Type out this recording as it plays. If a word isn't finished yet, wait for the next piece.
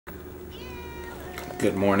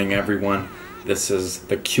Good morning, everyone. This is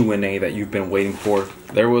the Q&A that you've been waiting for.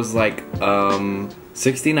 There was like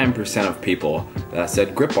 69% of people that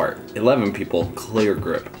said Gripart, 11 people clear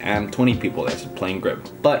grip, and 20 people that said plain grip.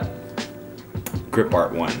 But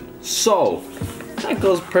Gripart won. So that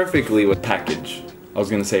goes perfectly with package. I was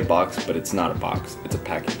gonna say box, but it's not a box, it's a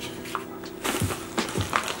package.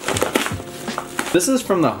 This is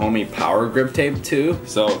from the homie Power Grip Tape too.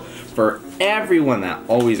 So for everyone that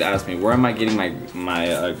always asks me, where am I getting my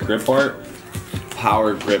Gripart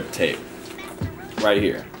Power Grip Tape? Right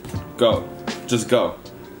here. Go. Just go.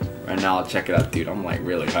 Right now I'll check it out, dude. I'm like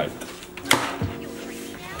really hyped.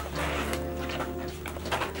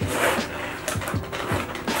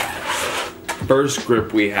 First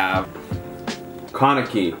grip we have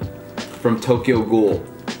Kaneki from Tokyo Ghoul.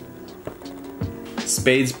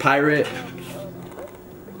 Spades Pirate.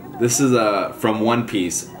 This is from One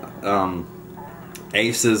Piece.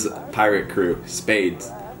 Ace's pirate crew,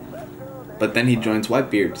 Spades. But then he joins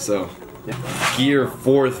Whitebeard, so yeah. Gear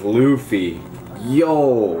 4th Luffy.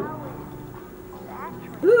 Yo!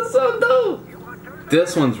 This is so dope!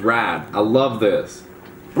 This one's rad. I love this.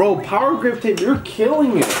 Bro, Power Grip Tape, you're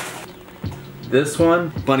killing it! This one,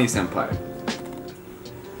 Bunny Senpai.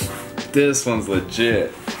 This one's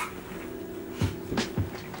legit.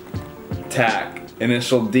 Tack,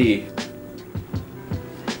 Initial D.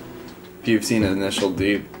 If you've seen Initial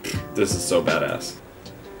D, this is so badass.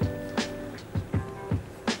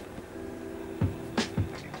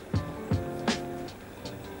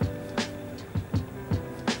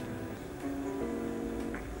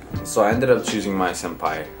 So I ended up choosing my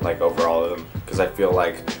Senpai, like over all of them, because I feel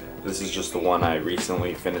like this is just the one I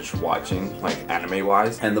recently finished watching, like anime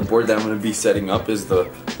wise. And the board that I'm going to be setting up is the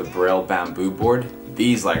Braille Bamboo board.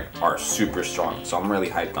 These like are super strong, so I'm really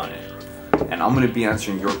hyped on it. And I'm going to be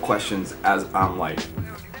answering your questions as I'm like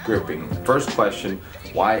gripping. First question,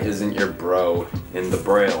 why isn't your bro in the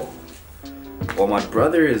Braille? Well, my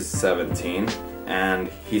brother is 17 and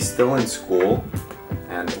he's still in school,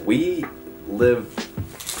 and we live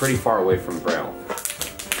pretty far away from Braille.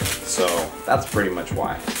 So that's pretty much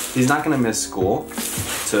why. He's not gonna miss school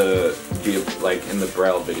to be like in the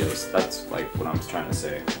Braille videos. That's like what I'm trying to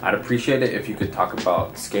say. I'd appreciate it if you could talk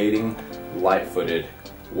about skating, light-footed,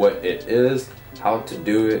 what it is, how to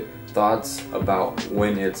do it, thoughts about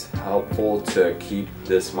when it's helpful to keep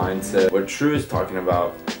this mindset. What True is talking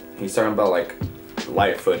about, he's talking about like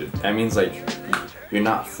light-footed. That means like you're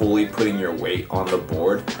not fully putting your weight on the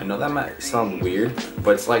board. I know that might sound weird,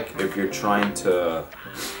 but it's like if you're trying to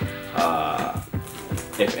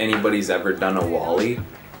if anybody's ever done a wally,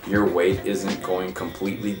 your weight isn't going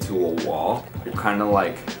completely to a wall. You're kind of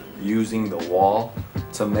like using the wall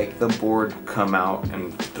to make the board come out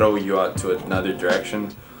and throw you out to another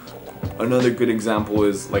direction. Another good example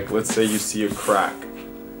is like, let's say you see a crack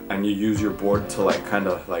and you use your board to like kind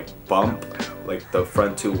of like bump like the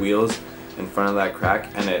front two wheels in front of that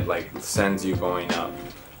crack, and it like sends you going up.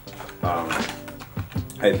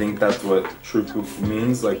 I think that's what true poop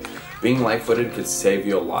means. Like being light-footed could save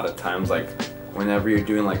you a lot of times, like whenever you're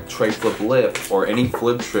doing like tray flip lift or any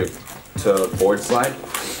flip trick to board slide,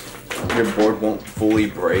 your board won't fully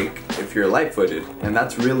break if you're light-footed, and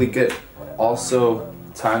that's really good. Also,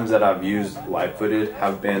 times that I've used light-footed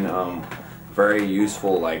have been very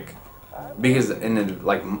useful, like because in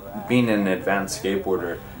like being an advanced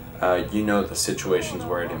skateboarder, you know the situations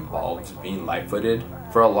where it involves being light-footed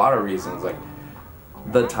for a lot of reasons. Like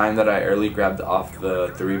the time that I early grabbed off the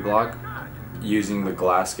 3-block using the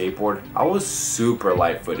glass skateboard, I was super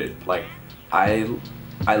light-footed. Like I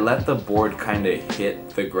let the board kind of hit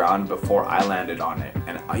the ground before I landed on it,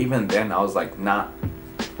 and even then I was like I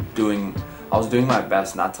was doing my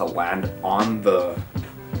best not to land on the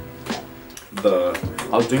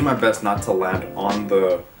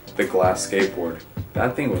glass skateboard.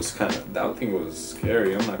 That thing was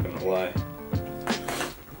scary, I'm not gonna lie.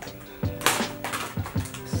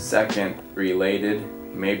 Second, related,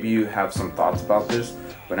 maybe you have some thoughts about this.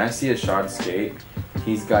 When I see a shot skate,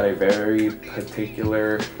 he's got a very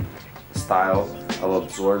particular style of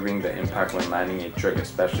absorbing the impact when landing a trick,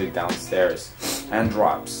 especially downstairs and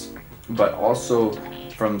drops, but also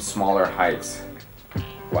from smaller heights,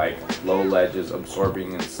 like low ledges,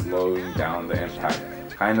 absorbing and slowing down the impact.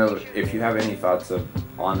 Kind of, if you have any thoughts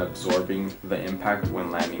on absorbing the impact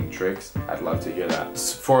when landing tricks, I'd love to hear that.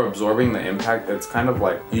 For absorbing the impact, it's kind of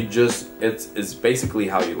like it's basically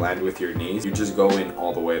how you land with your knees. You just go in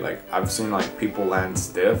all the way. Like I've seen like people land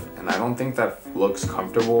stiff, and I don't think that looks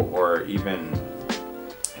comfortable or even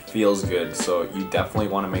feels good. So you definitely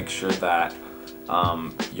want to make sure that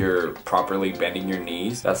you're properly bending your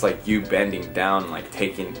knees. That's like you bending down, like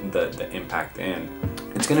taking the impact in.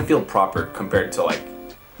 It's gonna feel proper compared to like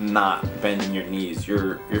not bending your knees.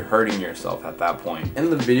 You're hurting yourself at that point. In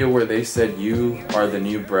the video where they said you are the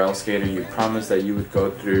new Braille skater, you promised that you would go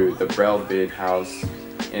through the Braille vid house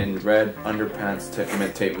in red underpants to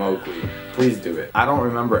imitate Mowgli. Please do it. I don't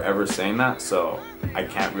remember ever saying that, so I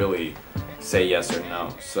can't really say yes or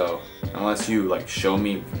no. So unless you like show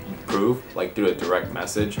me proof, like through a direct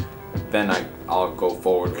message, then I'll go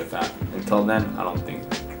forward with that. Until then, I don't think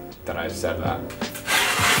that I said that.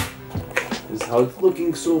 This is how it's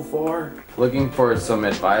looking so far. Looking for some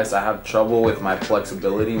advice. I have trouble with my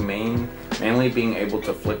flexibility, mainly being able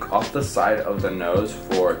to flick off the side of the nose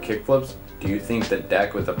for kickflips. Do you think the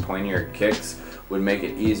deck with the pointier kicks would make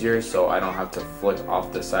it easier so I don't have to flick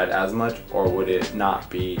off the side as much, or would it not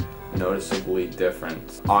be noticeably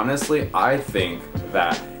different? Honestly, I think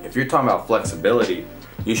that if you're talking about flexibility,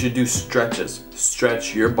 you should do stretches.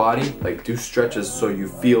 Stretch your body, like do stretches so you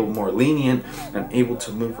feel more lenient and able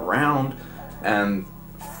to move around. And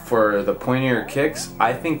for the pointier kicks,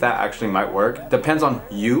 I think that actually might work. Depends on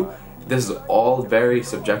you. This is all very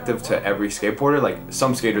subjective to every skateboarder. Like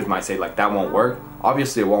some skaters might say like that won't work.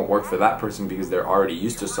 Obviously it won't work for that person because they're already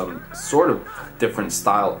used to some sort of different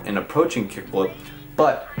style in approaching kickflip.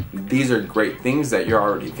 But these are great things that you're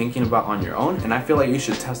already thinking about on your own, and I feel like you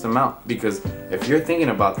should test them out, because if you're thinking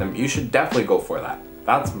about them, you should definitely go for that.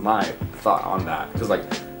 That's my thought on that. Because like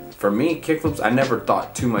for me, kickflips, I never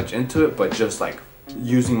thought too much into it, but just like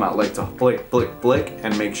using my leg to flick, flick, flick,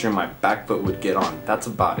 and make sure my back foot would get on. That's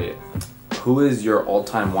about it. Who is your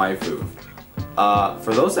all-time waifu?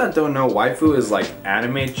 For those that don't know, waifu is like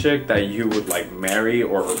anime chick that you would like marry,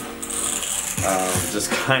 or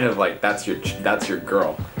just kind of like that's your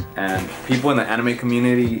girl. And people in the anime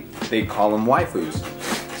community, they call them waifus.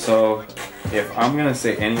 So if I'm gonna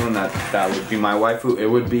say anyone that would be my waifu, it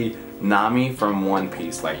would be Nami from One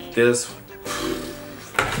Piece. Like this,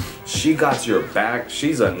 she got your back.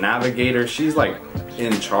 She's a navigator. She's like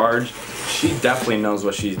in charge. She definitely knows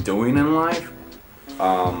what she's doing in life.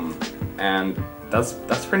 And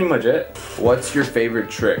that's pretty much it. What's your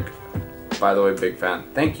favorite trick? By the way, big fan.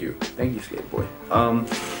 Thank you, Skateboy.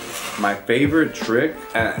 My favorite trick,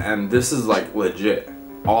 and this is like legit,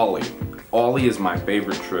 ollie. Ollie is my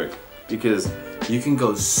favorite trick because you can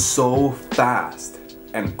go so fast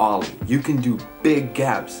and ollie. You can do big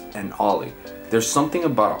gaps and ollie. There's something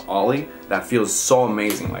about ollie that feels so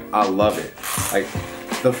amazing. Like I love it. Like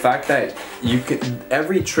the fact that you can,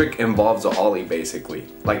 every trick involves an ollie basically.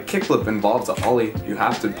 Like kickflip involves an ollie. You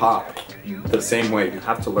have to pop the same way. You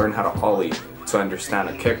have to learn how to ollie to understand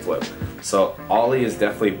a kickflip. So ollie has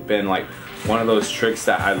definitely been like one of those tricks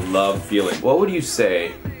that I love feeling. What would you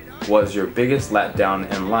say was your biggest letdown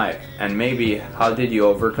in life, and maybe how did you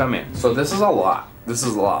overcome it? So this is a lot. This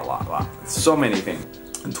is a lot. So many things.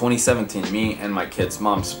 In 2017, me and my kid's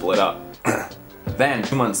mom split up. Then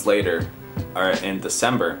 2 months later, or in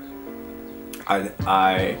December,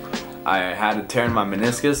 I had a tear in my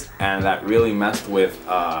meniscus, and that really messed with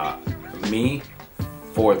me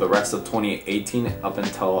for the rest of 2018 up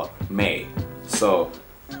until May. So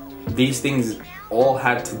these things all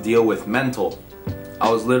had to deal with mental. I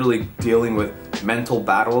was literally dealing with mental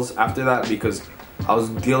battles after that, because I was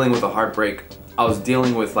dealing with a heartbreak. I was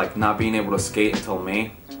dealing with like not being able to skate until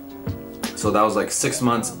May. So that was like 6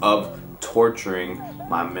 months of torturing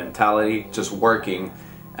my mentality, just working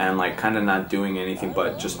and like kind of not doing anything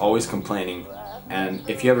but just always complaining. And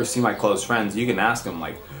if you ever see my close friends, you can ask them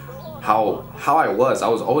like how I was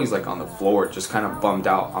always like on the floor, just kind of bummed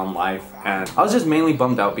out on life. And I was just mainly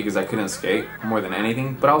bummed out because I couldn't skate more than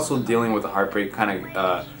anything, but also dealing with a heartbreak, kind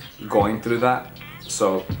of going through that.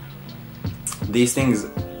 So these things,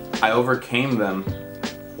 I overcame them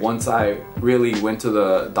once I really went to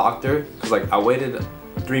the doctor, because like I waited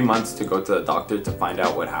 3 months to go to the doctor to find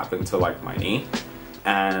out what happened to like my knee,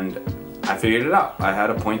 and I figured it out. I had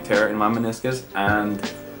a point tear in my meniscus, and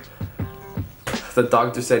the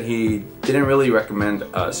doctor said he didn't really recommend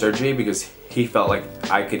surgery because he felt like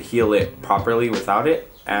I could heal it properly without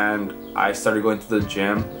it. And I started going to the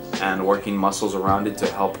gym and working muscles around it to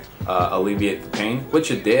help alleviate the pain,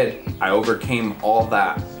 which it did. I overcame all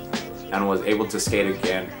that and was able to skate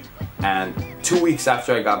again. And 2 weeks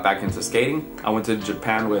after I got back into skating, I went to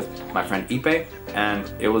Japan with my friend Ipe,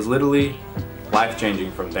 and it was literally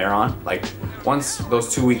life-changing from there on. Like once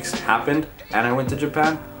those 2 weeks happened and I went to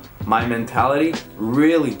Japan, my mentality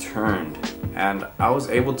really turned, and I was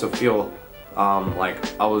able to feel like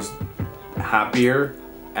I was happier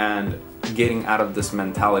and getting out of this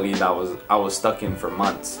mentality that I was stuck in for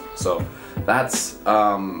months. So that's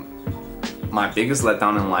my biggest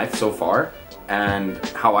letdown in life so far and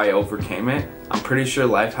how I overcame it, I'm pretty sure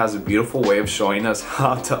life has a beautiful way of showing us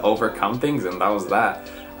how to overcome things, and that was that.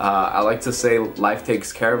 I like to say life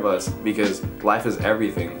takes care of us because life is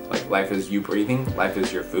everything. Like, life is you breathing, life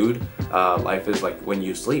is your food, life is like when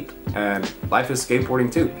you sleep, and life is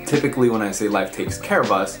skateboarding too. Typically when I say life takes care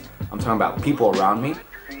of us, I'm talking about people around me.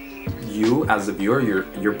 You as the viewer,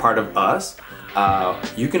 you're part of us.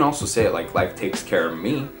 You can also say it like life takes care of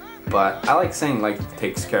me, but I like saying life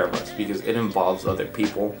takes care of us because it involves other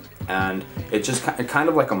people, and it just kind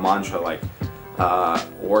of like a mantra, like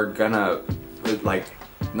we're gonna, like,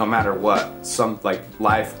 no matter what,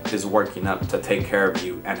 life is working up to take care of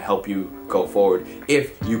you and help you go forward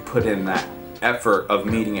if you put in that effort of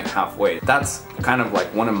meeting it halfway. That's kind of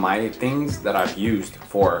like one of my things that I've used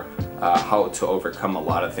for how to overcome a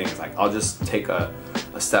lot of things. Like, I'll just take a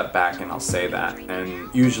step back and I'll say that,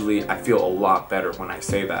 and usually I feel a lot better when I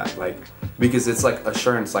say that, like, because it's like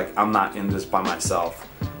assurance, like I'm not in this by myself.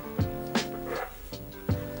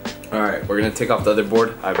 Alright, we're gonna take off the other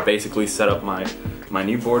board. I basically set up my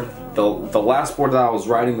new board. The last board that I was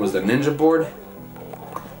riding was the Ninja board.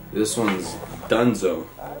 This one's Dunzo.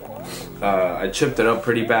 I chipped it up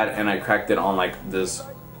pretty bad and I cracked it on like this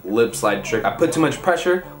lip slide trick. I put too much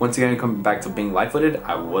pressure. Once again, coming back to being light-footed,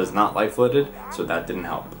 I was not light-footed, so that didn't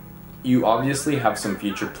help. You obviously have some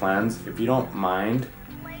future plans. If you don't mind,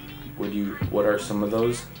 what are some of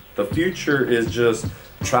those? The future is just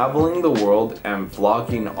traveling the world and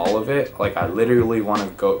vlogging all of it. Like, I literally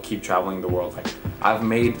want to keep traveling the world. Like, I've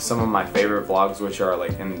made some of my favorite vlogs, which are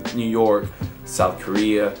like in New York, South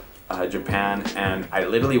Korea, Japan, and I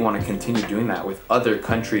literally want to continue doing that with other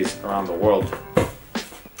countries around the world.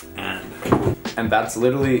 And that's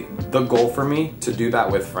literally the goal for me, to do that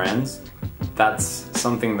with friends. That's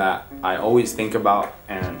something that I always think about,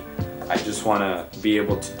 and I just want to be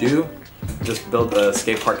able to do. Just build a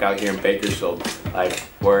skate park out here in Bakersfield, like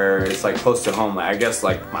where it's like close to home. Like, I guess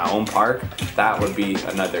like my own park, that would be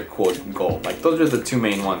another cool goal. Like, those are the two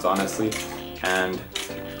main ones, honestly. And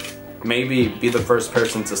maybe be the first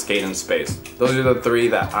person to skate in space. Those are the three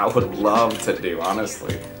that I would love to do,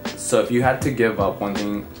 honestly. So if you had to give up one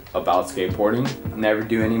thing about skateboarding, never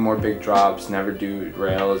do any more big drops, never do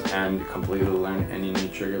rails, and completely learn any new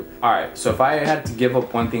trigger. Alright, so if I had to give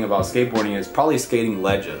up one thing about skateboarding, it's probably skating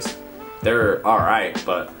ledges. They're alright,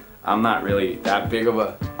 but I'm not really that big of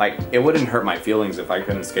a, like, it wouldn't hurt my feelings if I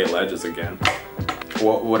couldn't skate ledges again.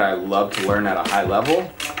 What would I love to learn at a high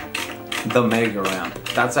level? The mega ramp.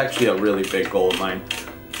 That's actually a really big goal of mine.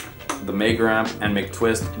 The mega ramp and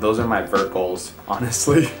McTwist, those are my vert goals,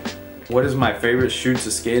 honestly. What is my favorite shoe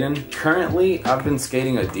to skate in? Currently, I've been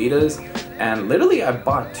skating Adidas, and literally I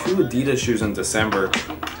bought 2 Adidas shoes in December,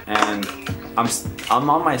 and I'm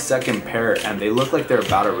on my second pair, and they look like they're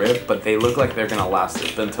about to rip, but they look like they're gonna last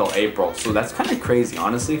up until April. So that's kind of crazy,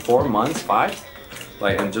 honestly. 4 months, 5,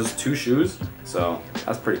 like, and just 2 shoes. So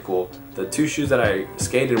that's pretty cool. The 2 shoes that I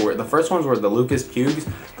skated were, the first ones were the Lucas Pugs.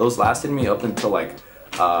 Those lasted me up until like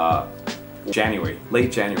January,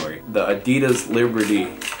 late January. The Adidas Liberty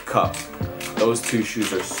Cup. Those 2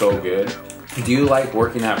 shoes are so good. Do you like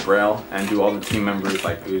working at Braille, and do all the team members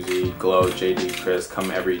like Uzi, Glow, JD, Chris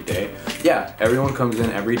come every day? Yeah, everyone comes in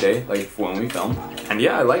every day, like when we film. And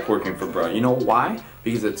yeah, I like working for Braille. You know why?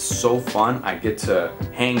 Because it's so fun. I get to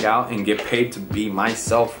hang out and get paid to be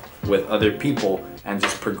myself with other people and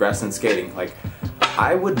just progress in skating. Like,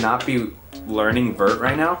 I would not be learning vert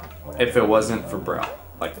right now if it wasn't for Braille.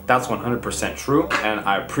 Like, that's 100% true, and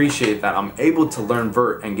I appreciate that I'm able to learn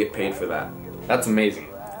vert and get paid for that. That's amazing.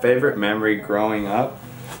 Favorite memory growing up?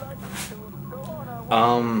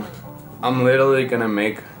 I'm literally gonna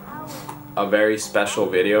make a very special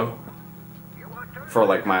video for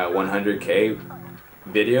like my 100K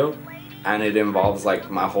video, and it involves like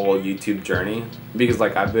my whole YouTube journey, because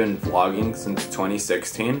like I've been vlogging since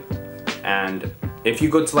 2016, and if you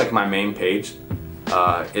go to like my main page,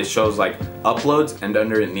 it shows like uploads, and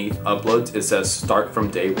underneath uploads it says start from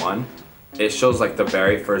day 1. It shows like the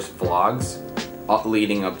very first vlogs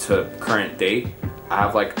leading up to current date. I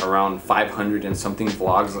have like around 500 and something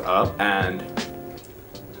vlogs up, and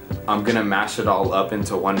I'm gonna mash it all up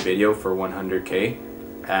into one video for 100K.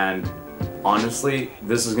 And honestly,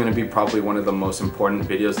 this is gonna be probably one of the most important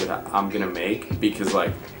videos that I'm gonna make, because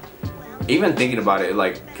like, even thinking about it,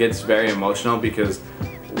 like, gets very emotional, because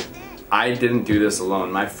I didn't do this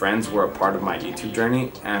alone. My friends were a part of my YouTube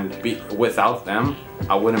journey, and without them,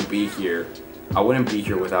 I wouldn't be here. I wouldn't be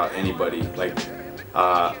here without anybody. Like,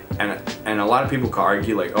 and a lot of people could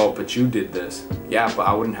argue like, oh, but you did this. Yeah, but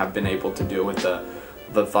I wouldn't have been able to do it with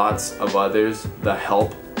the thoughts of others, the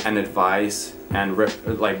help and advice and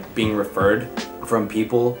like being referred from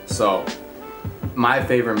people. So my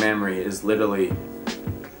favorite memory is literally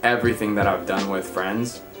everything that I've done with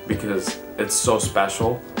friends, because it's so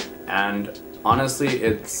special. And honestly,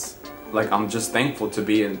 it's like I'm just thankful to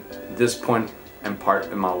be in this point and part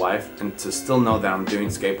in my life, and to still know that I'm doing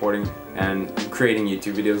skateboarding and creating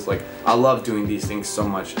YouTube videos. Like, I love doing these things so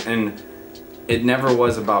much, and it never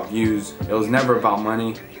was about views, it was never about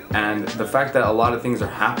money. And the fact that a lot of things are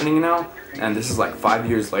happening now, and this is like 5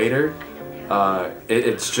 years later,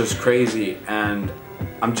 it's just crazy. And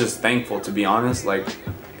I'm just thankful, to be honest. Like,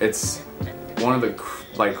 it's one of the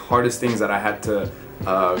like hardest things that I had to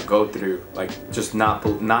go through, like just not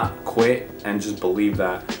quit and just believe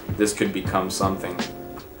that this could become something.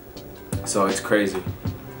 So it's crazy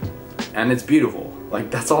and it's beautiful.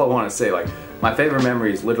 Like, that's all I want to say. Like, my favorite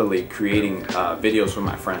memory is literally creating videos for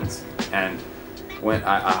my friends, and when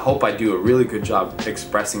I hope I do a really good job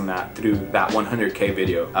expressing that through that 100K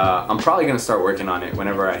video. I'm probably gonna start working on it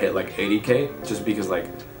whenever I hit like 80K, just because like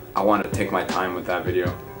I want to take my time with that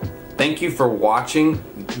video. Thank you for watching.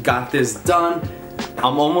 Got this done.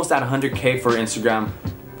 I'm almost at 100K for Instagram.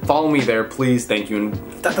 Follow me there, please. Thank you.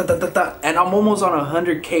 And I'm almost on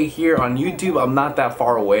 100K here on YouTube. I'm not that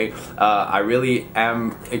far away. I really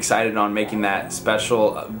am excited on making that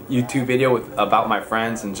special YouTube video about my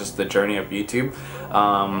friends and just the journey of YouTube.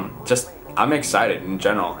 I'm excited in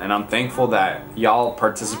general, and I'm thankful that y'all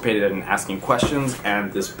participated in asking questions,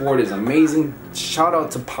 and this board is amazing. Shout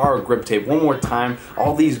out to Power Grip Tape one more time.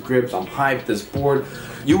 All these grips, I'm hyped. This board,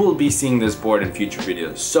 you will be seeing this board in future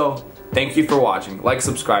videos. So thank you for watching. Like,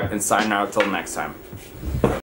 subscribe, and sign out until next time.